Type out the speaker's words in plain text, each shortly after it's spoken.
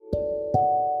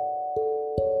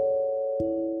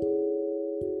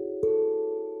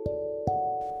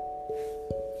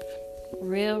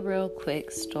real quick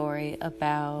story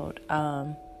about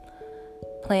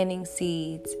planting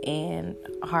seeds and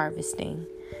harvesting.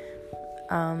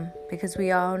 Because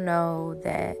we all know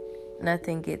that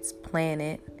nothing gets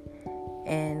planted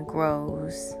and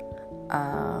grows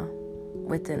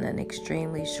within an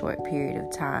extremely short period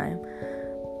of time.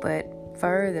 But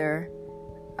further,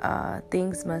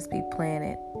 things must be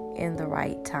planted in the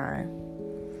right time.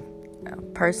 A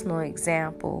personal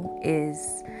example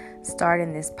is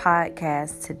starting this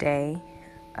podcast today.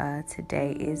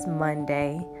 Today is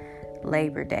Monday,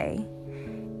 Labor Day,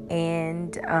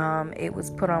 and it was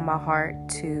put on my heart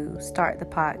to start the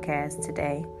podcast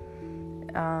today.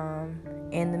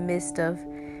 In the midst of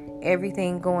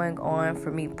everything going on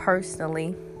for me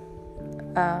personally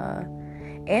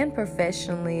and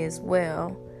professionally as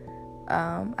well,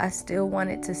 I still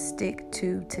wanted to stick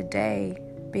to today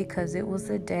because it was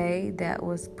a day that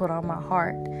was put on my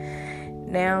heart.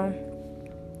 Now,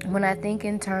 when I think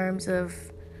in terms of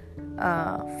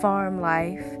farm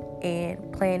life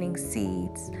and planting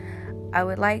seeds, I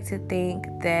would like to think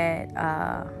that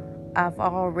I've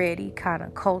already kind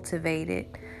of cultivated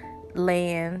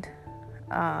land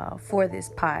for this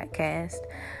podcast.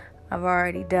 I've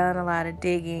already done a lot of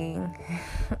digging,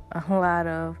 a lot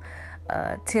of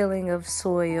tilling of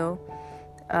soil,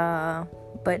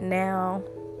 but now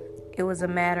it was a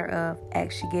matter of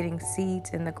actually getting seeds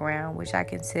in the ground, which I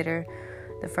consider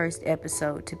the first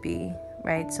episode to be,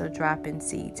 right? So dropping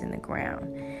seeds in the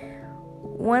ground.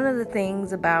 One of the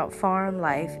things about farm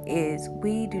life is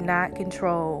we do not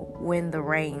control when the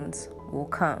rains will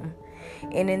come.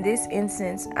 And in this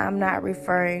instance, I'm not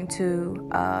referring to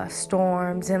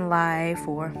storms in life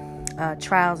or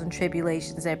trials and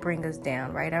tribulations that bring us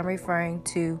down, right? I'm referring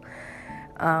to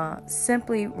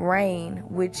simply rain,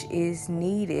 which is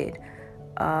needed,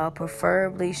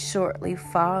 preferably shortly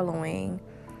following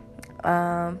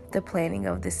the planting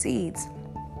of the seeds.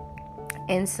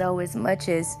 And so as much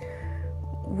as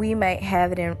we might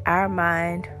have it in our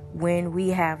mind when we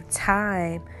have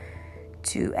time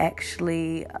to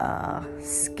actually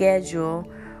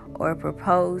schedule or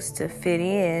propose to fit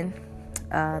in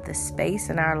the space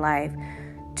in our life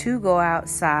to go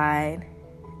outside,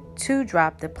 to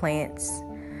drop the plants,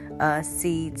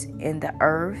 seeds in the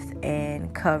earth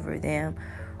and cover them,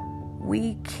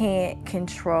 we can't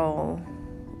control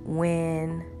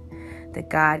when the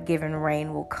God-given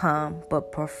rain will come,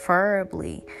 but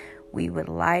preferably we would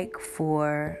like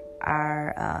for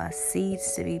our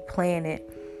seeds to be planted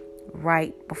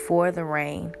right before the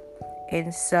rain.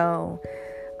 And so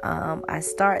I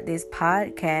start this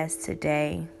podcast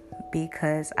today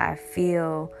because I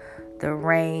feel the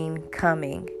rain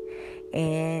coming.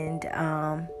 And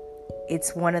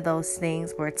it's one of those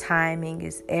things where timing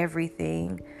is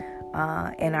everything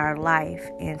in our life.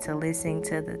 And to listen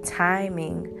to the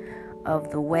timing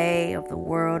of the way, of the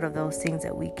world, of those things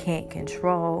that we can't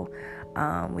control,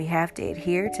 we have to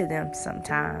adhere to them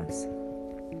sometimes.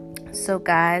 So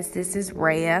guys, this is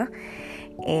Rhea,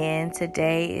 and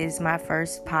today is my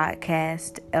first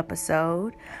podcast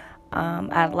episode.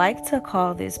 I'd like to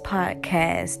call this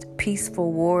podcast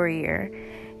Peaceful Warrior,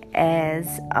 as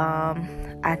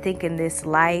I think in this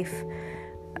life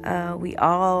we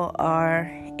all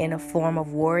are in a form of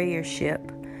warriorship,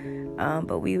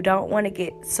 but we don't want to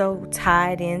get so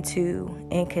tied into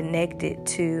and connected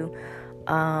to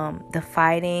the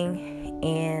fighting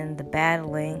and the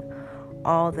battling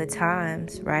all the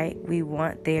times, right? We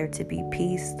want there to be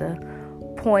peace. The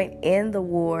point in the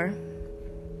war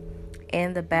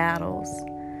and the battles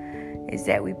is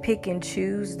that we pick and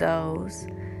choose those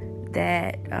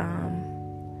that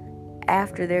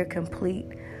after they're complete,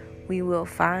 we will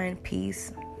find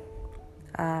peace.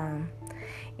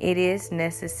 It is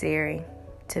necessary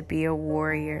to be a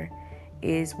warrior,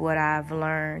 is what I've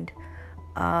learned.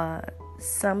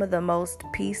 Some of the most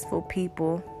peaceful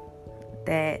people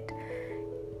that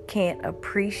can't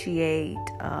appreciate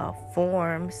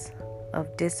forms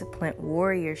of disciplined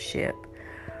warriorship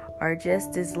are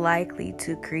just as likely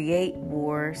to create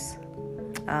wars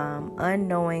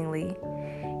unknowingly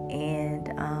and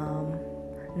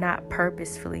not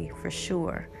purposefully, for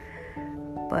sure.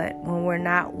 But when we're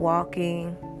not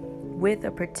walking with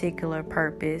a particular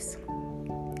purpose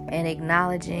and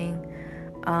acknowledging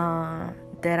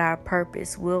that our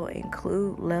purpose will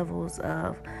include levels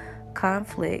of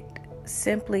conflict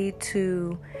simply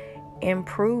to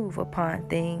improve upon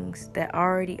things that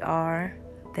already are,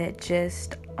 that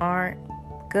just aren't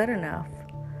good enough.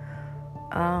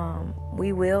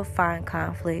 We will find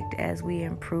conflict as we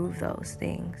improve those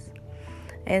things.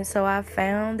 And so I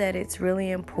found that it's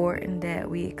really important that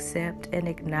we accept and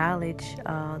acknowledge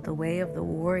the way of the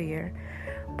warrior,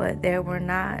 but they were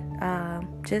not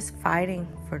just fighting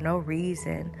for no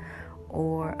reason,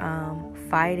 or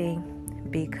fighting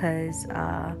because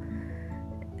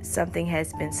something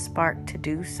has been sparked to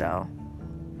do so.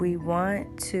 We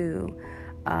want to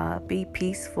be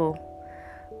peaceful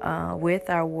with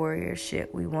our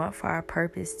warriorship. We want for our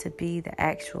purpose to be the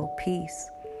actual peace.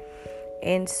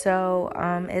 And so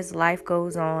as life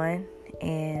goes on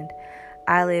and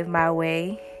I live my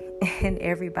way and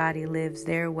everybody lives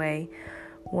their way,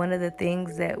 one of the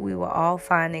things that we will all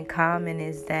find in common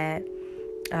is that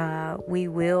we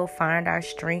will find our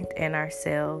strength in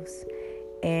ourselves,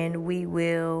 and we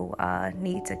will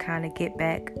need to kind of get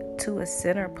back to a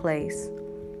center place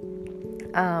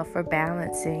for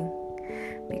balancing,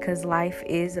 because life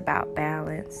is about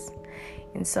balance.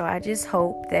 And so I just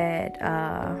hope that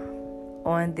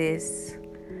on this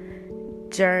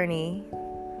journey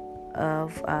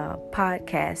of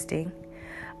podcasting,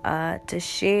 to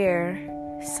share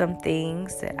some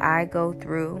things that I go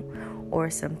through, or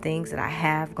some things that I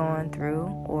have gone through,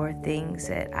 or things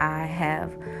that I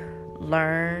have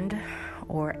learned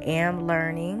or am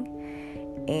learning.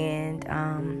 And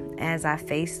as I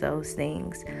face those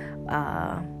things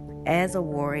as a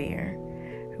warrior,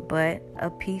 but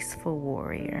a peaceful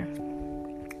warrior.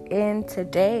 And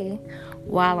today,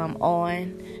 while I'm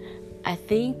on, I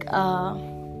think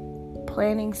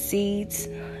planting seeds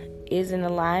is in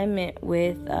alignment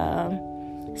with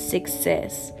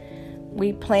success.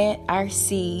 We plant our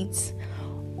seeds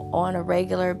on a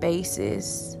regular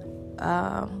basis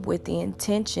with the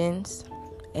intentions,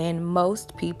 and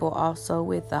most people also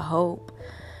with the hope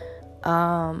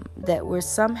that we're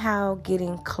somehow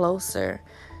getting closer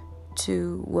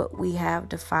to what we have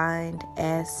defined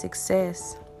as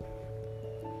success.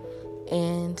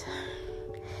 And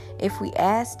if we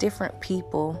ask different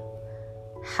people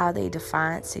how they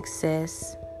define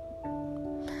success,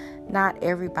 not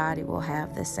everybody will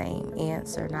have the same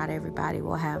answer. Not everybody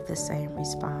will have the same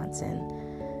response, and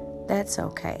that's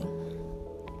okay.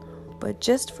 But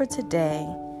just for today,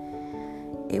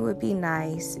 it would be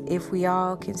nice if we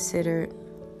all considered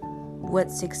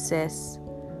what success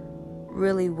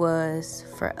really was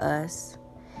for us,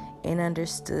 and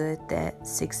understood that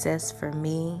success for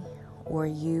me or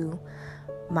you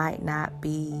might not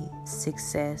be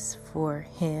success for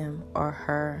him or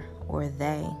her or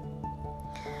they.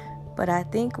 But I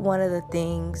think one of the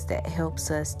things that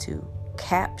helps us to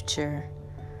capture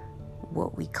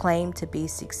what we claim to be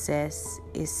success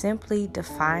is simply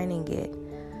defining it,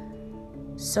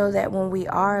 so that when we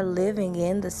are living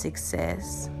in the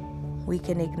success, we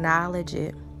can acknowledge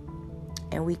it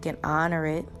and we can honor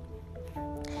it,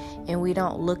 and we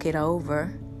don't look it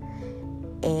over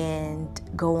and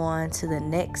go on to the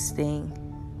next thing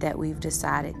that we've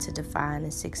decided to define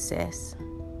as success.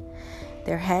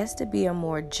 There has to be a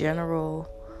more general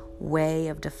way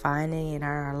of defining in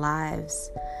our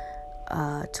lives,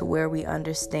 to where we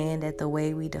understand that the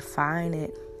way we define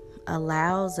it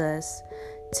allows us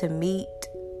to meet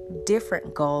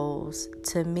different goals,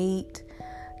 to meet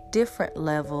different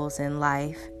levels in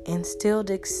life, and still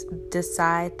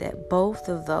decide that both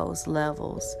of those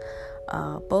levels,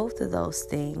 both of those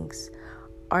things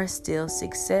are still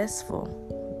successful,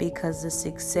 because the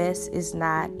success is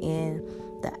not in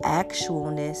the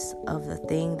actualness of the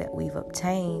thing that we've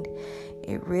obtained.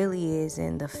 It really is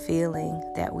in the feeling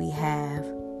that we have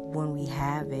when we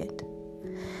have it.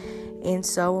 And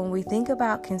so when we think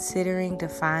about considering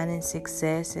defining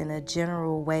success in a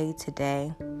general way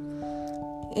today,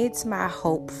 it's my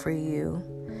hope for you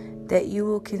that you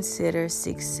will consider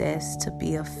success to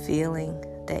be a feeling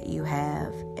that you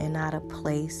have, and not a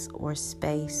place or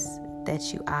space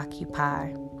that you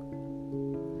occupy.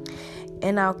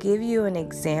 And I'll give you an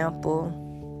example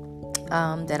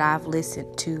that I've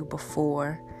listened to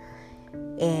before,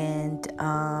 and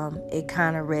it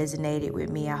kind of resonated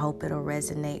with me. I hope it'll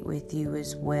resonate with you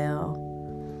as well.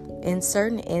 In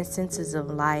certain instances of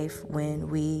life, when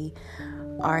we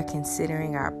are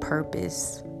considering our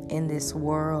purpose in this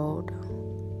world,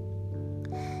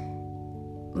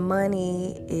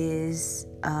 money is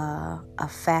a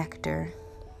factor.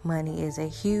 Money is a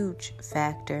huge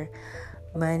factor.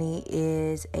 Money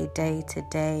is a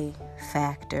day-to-day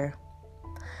factor.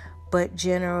 But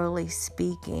generally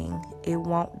speaking, it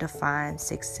won't define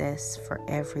success for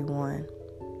everyone.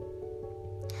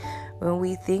 When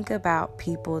we think about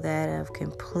people that have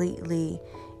completely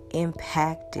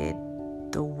impacted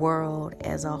the world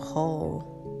as a whole,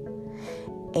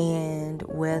 and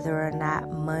whether or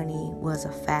not money was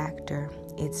a factor,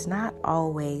 it's not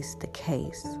always the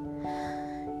case.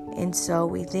 And so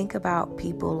we think about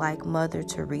people like Mother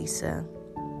Teresa.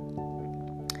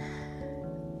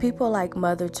 People like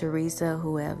Mother Teresa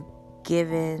who have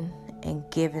given and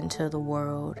given to the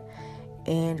world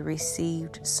and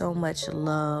received so much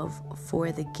love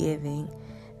for the giving,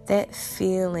 that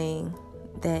feeling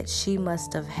that she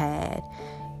must have had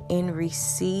in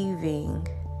receiving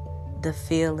the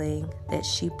feeling that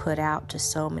she put out to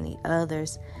so many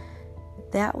others,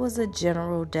 that was a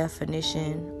general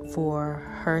definition for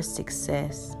her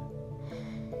success.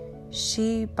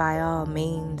 She, by all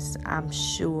means, I'm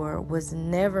sure, was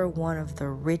never one of the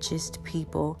richest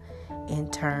people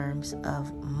in terms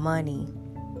of money,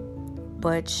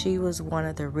 but she was one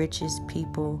of the richest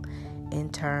people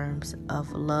in terms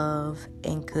of love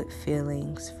and good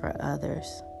feelings for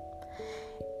others.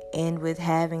 And with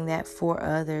having that for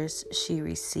others, she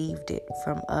received it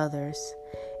from others.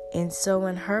 And so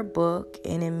in her book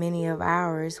and in many of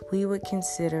ours, we would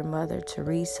consider Mother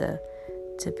Teresa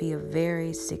to be a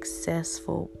very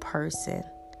successful person.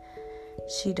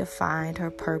 She defined her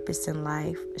purpose in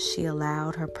life. She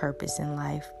allowed her purpose in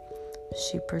life.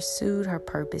 She pursued her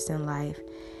purpose in life.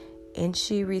 And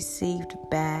she received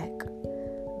back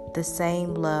the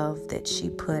same love that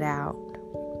she put out.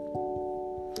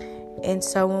 And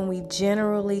so when we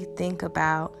generally think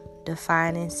about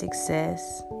defining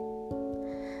success,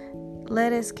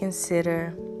 let us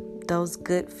consider those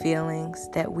good feelings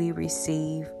that we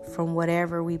receive from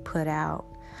whatever we put out.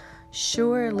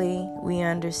 Surely we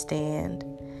understand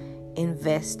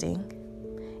investing.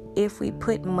 If we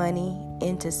put money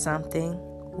into something,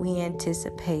 we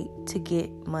anticipate to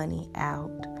get money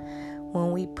out.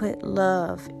 When we put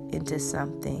love into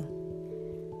something,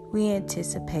 we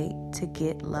anticipate to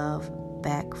get love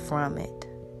back from it.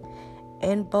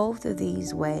 And both of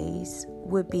these ways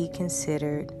would be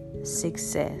considered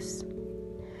success.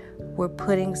 We're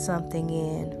putting something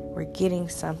in, we're getting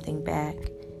something back,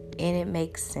 and it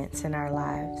makes sense in our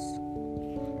lives.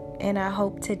 And I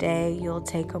hope today you'll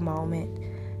take a moment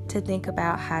to think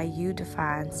about how you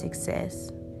define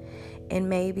success, and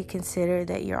maybe consider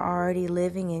that you're already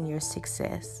living in your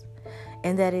success,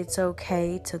 and that it's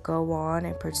okay to go on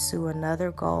and pursue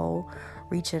another goal,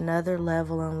 reach another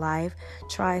level in life,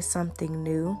 try something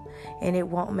new, and it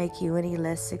won't make you any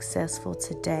less successful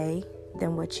today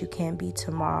than what you can be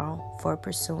tomorrow for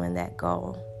pursuing that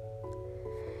goal.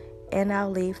 And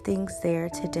I'll leave things there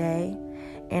today,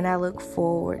 and I look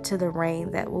forward to the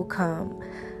rain that will come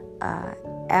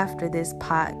after this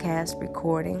podcast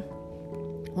recording,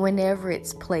 whenever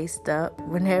it's placed up,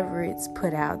 whenever it's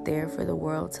put out there for the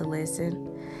world to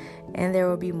listen. And there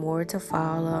will be more to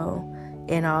follow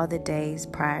in all the days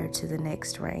prior to the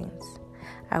next rains.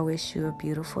 I wish you a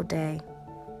beautiful day.